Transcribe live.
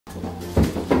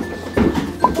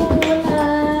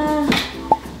Hola.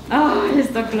 Ay,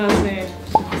 esta clase.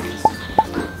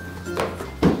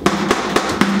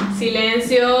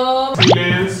 Silencio.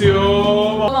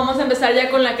 Silencio. Vamos a empezar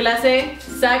ya con la clase.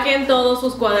 Saquen todos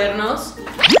sus cuadernos.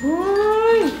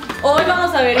 Uy. Hoy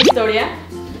vamos a ver historia.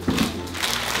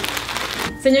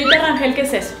 Señorita Rangel, ¿qué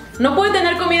es eso? No puede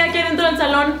tener comida aquí adentro del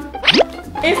salón.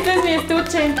 Este es mi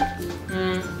estuche.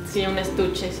 Sí, un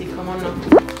estuche, sí, cómo no.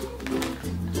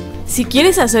 Si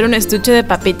quieres hacer un estuche de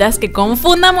papitas que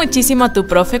confunda muchísimo a tu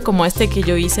profe, como este que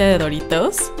yo hice de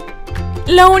Doritos,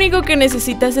 lo único que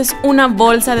necesitas es una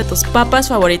bolsa de tus papas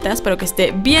favoritas, pero que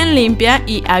esté bien limpia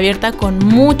y abierta con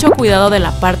mucho cuidado de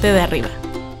la parte de arriba.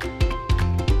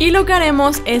 Y lo que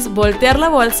haremos es voltear la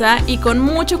bolsa y con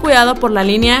mucho cuidado por la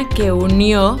línea que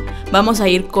unió vamos a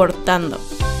ir cortando.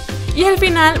 Y al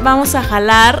final vamos a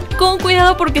jalar con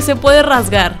cuidado porque se puede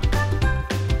rasgar,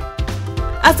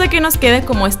 hasta que nos quede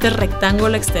como este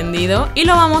rectángulo extendido, y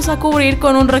lo vamos a cubrir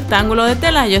con un rectángulo de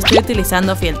tela. Yo estoy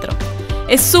utilizando fieltro.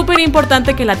 Es súper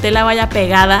importante que la tela vaya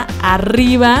pegada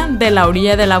arriba de la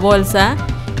orilla de la bolsa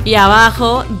y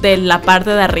abajo de la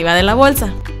parte de arriba de la bolsa.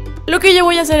 Lo que yo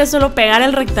voy a hacer es solo pegar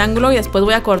el rectángulo y después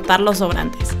voy a cortar los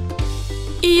sobrantes.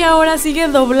 Y ahora sigue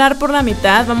doblar por la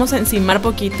mitad, vamos a encimar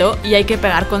poquito y hay que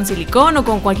pegar con silicón o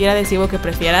con cualquier adhesivo que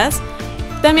prefieras.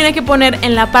 También hay que poner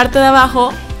en la parte de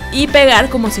abajo y pegar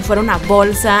como si fuera una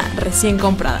bolsa recién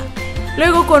comprada.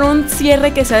 Luego con un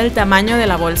cierre que sea del tamaño de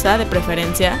la bolsa, de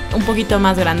preferencia, un poquito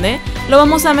más grande, lo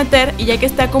vamos a meter y ya que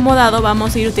está acomodado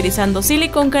vamos a ir utilizando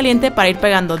silicón caliente para ir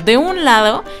pegando de un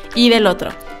lado y del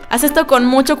otro. Haz esto con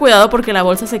mucho cuidado porque la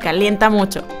bolsa se calienta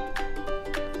mucho.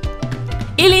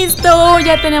 Y listo,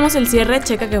 ya tenemos el cierre,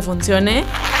 checa que funcione.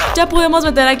 Ya podemos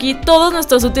meter aquí todos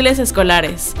nuestros útiles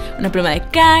escolares. Una pluma de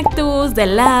cactus, de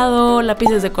helado,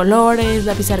 lápices de colores,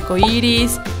 lápiz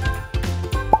arcoíris.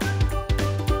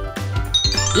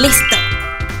 ¡Listo!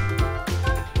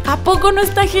 ¿A poco no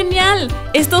está genial?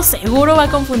 Esto seguro va a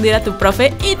confundir a tu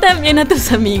profe y también a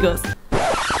tus amigos.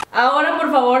 Ahora,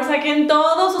 por favor, saquen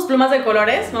todos sus plumas de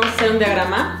colores. Vamos a hacer un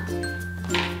diagrama.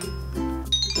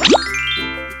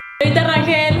 Señorita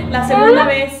Rangel, la segunda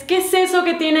vez. ¿Qué es eso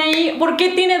que tiene ahí? ¿Por qué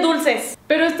tiene dulces?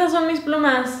 Pero estas son mis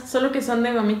plumas, solo que son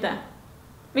de gomita.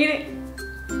 Mire.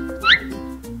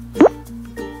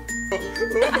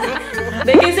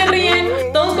 ¿De qué se ríen?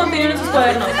 Todos continúen en sus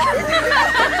cuadernos.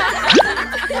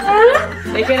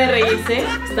 Deje de reírse,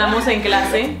 estamos en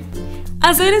clase.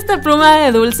 Hacer esta pluma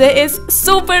de dulce es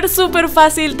súper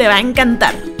fácil, te va a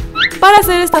encantar. Para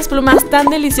hacer estas plumas tan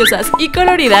deliciosas y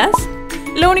coloridas,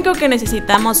 lo único que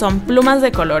necesitamos son plumas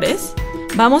de colores.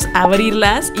 Vamos a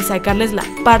abrirlas y sacarles la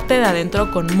parte de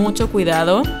adentro con mucho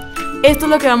cuidado. Esto es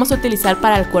lo que vamos a utilizar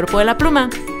para el cuerpo de la pluma.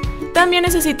 También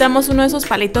necesitamos uno de esos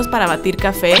palitos para batir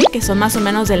café, que son más o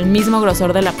menos del mismo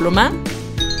grosor de la pluma.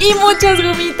 Y muchas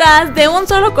gomitas de un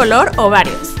solo color o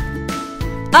varios.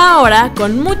 Ahora,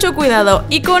 con mucho cuidado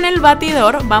y con el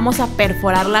batidor, vamos a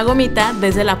perforar la gomita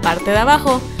desde la parte de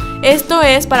abajo. Esto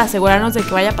es para asegurarnos de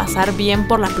que vaya a pasar bien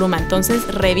por la pluma, entonces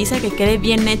revisa que quede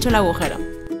bien hecho el agujero.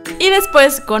 Y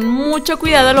después, con mucho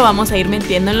cuidado, lo vamos a ir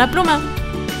metiendo en la pluma.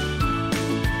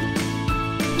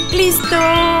 ¡Listo!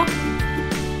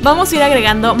 Vamos a ir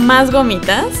agregando más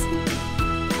gomitas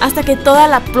hasta que toda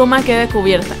la pluma quede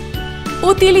cubierta.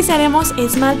 Utilizaremos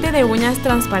esmalte de uñas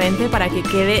transparente para que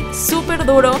quede súper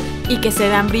duro y que se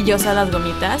vean brillosas las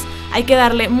gomitas. Hay que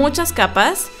darle muchas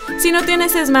capas. Si no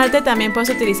tienes esmalte, también puedes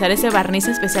utilizar ese barniz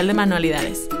especial de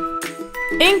manualidades.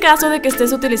 En caso de que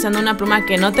estés utilizando una pluma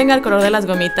que no tenga el color de las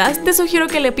gomitas, te sugiero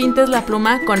que le pintes la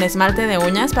pluma con esmalte de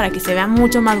uñas para que se vea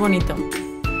mucho más bonito.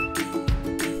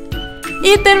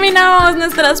 Y terminamos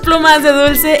nuestras plumas de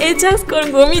dulce hechas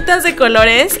con gomitas de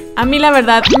colores. A mí la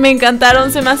verdad me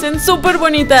encantaron, se me hacen súper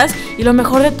bonitas y lo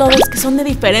mejor de todo es que son de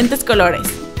diferentes colores.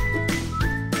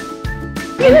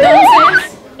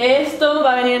 Entonces, esto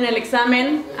va a venir en el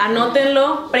examen,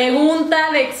 anótenlo.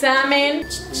 Pregunta de examen.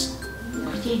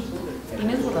 Oye,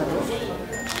 ¿tienes borrador?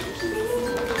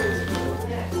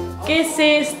 ¿Qué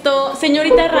es esto?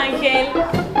 Señorita Rangel,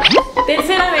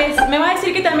 tercera vez, ¿me va a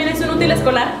decir que también es un útil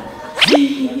escolar?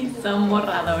 Sí, son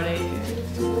borradores.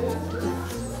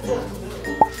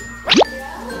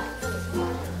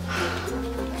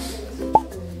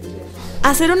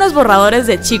 Hacer unos borradores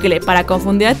de chicle para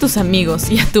confundir a tus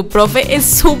amigos y a tu profe es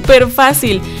súper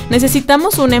fácil.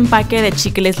 Necesitamos un empaque de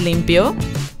chicles limpio,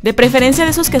 de preferencia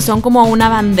de esos que son como una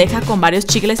bandeja con varios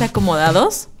chicles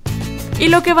acomodados. Y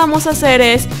lo que vamos a hacer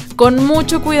es, con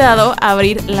mucho cuidado,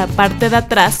 abrir la parte de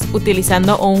atrás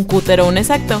utilizando un cúter o un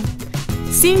Exacto,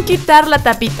 sin quitar la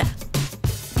tapita.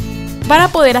 Para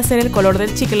poder hacer el color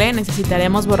del chicle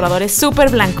necesitaremos borradores súper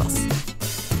blancos.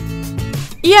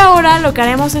 Y ahora lo que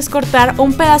haremos es cortar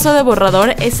un pedazo de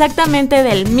borrador exactamente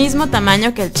del mismo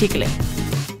tamaño que el chicle.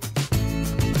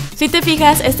 Si te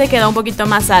fijas, este queda un poquito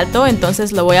más alto,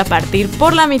 entonces lo voy a partir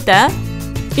por la mitad.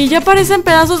 Y ya aparecen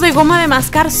pedazos de goma de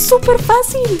mascar súper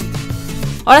fácil.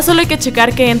 Ahora solo hay que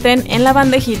checar que entren en la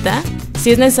bandejita.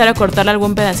 Si es necesario cortarle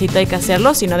algún pedacito hay que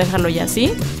hacerlo, si no dejarlo ya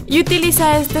así. Y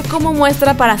utiliza este como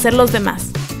muestra para hacer los demás.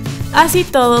 Así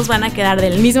todos van a quedar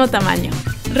del mismo tamaño.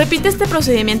 Repite este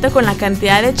procedimiento con la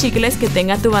cantidad de chicles que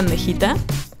tenga tu bandejita.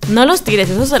 No los tires,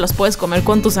 esos se los puedes comer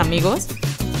con tus amigos.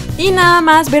 Y nada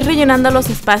más ve rellenando los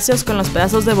espacios con los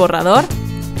pedazos de borrador.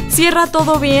 Cierra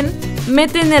todo bien,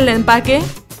 mete en el empaque.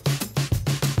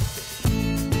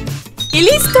 ¡Y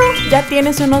listo! Ya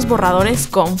tienes unos borradores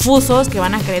confusos que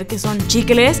van a creer que son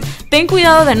chicles. Ten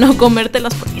cuidado de no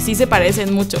comértelos porque sí se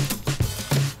parecen mucho.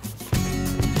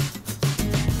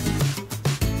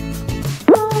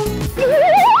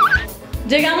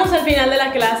 Llegamos al final de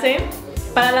la clase.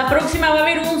 Para la próxima va a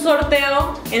haber un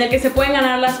sorteo en el que se pueden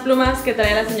ganar las plumas que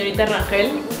trae la señorita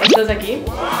Rangel. Estas de aquí.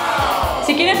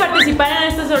 Si quieren participar en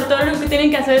este sorteo, lo que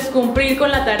tienen que hacer es cumplir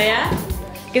con la tarea,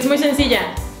 que es muy sencilla.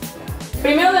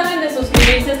 Primero deben de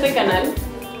suscribirse a este canal.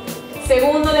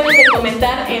 Segundo, deben de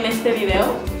comentar en este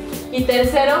video. Y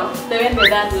tercero, deben de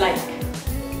dar like.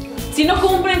 Si no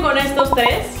cumplen con estos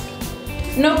tres,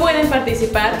 no pueden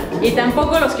participar y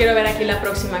tampoco los quiero ver aquí en la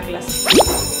próxima clase.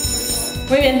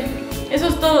 Muy bien, eso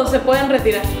es todo, se pueden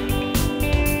retirar.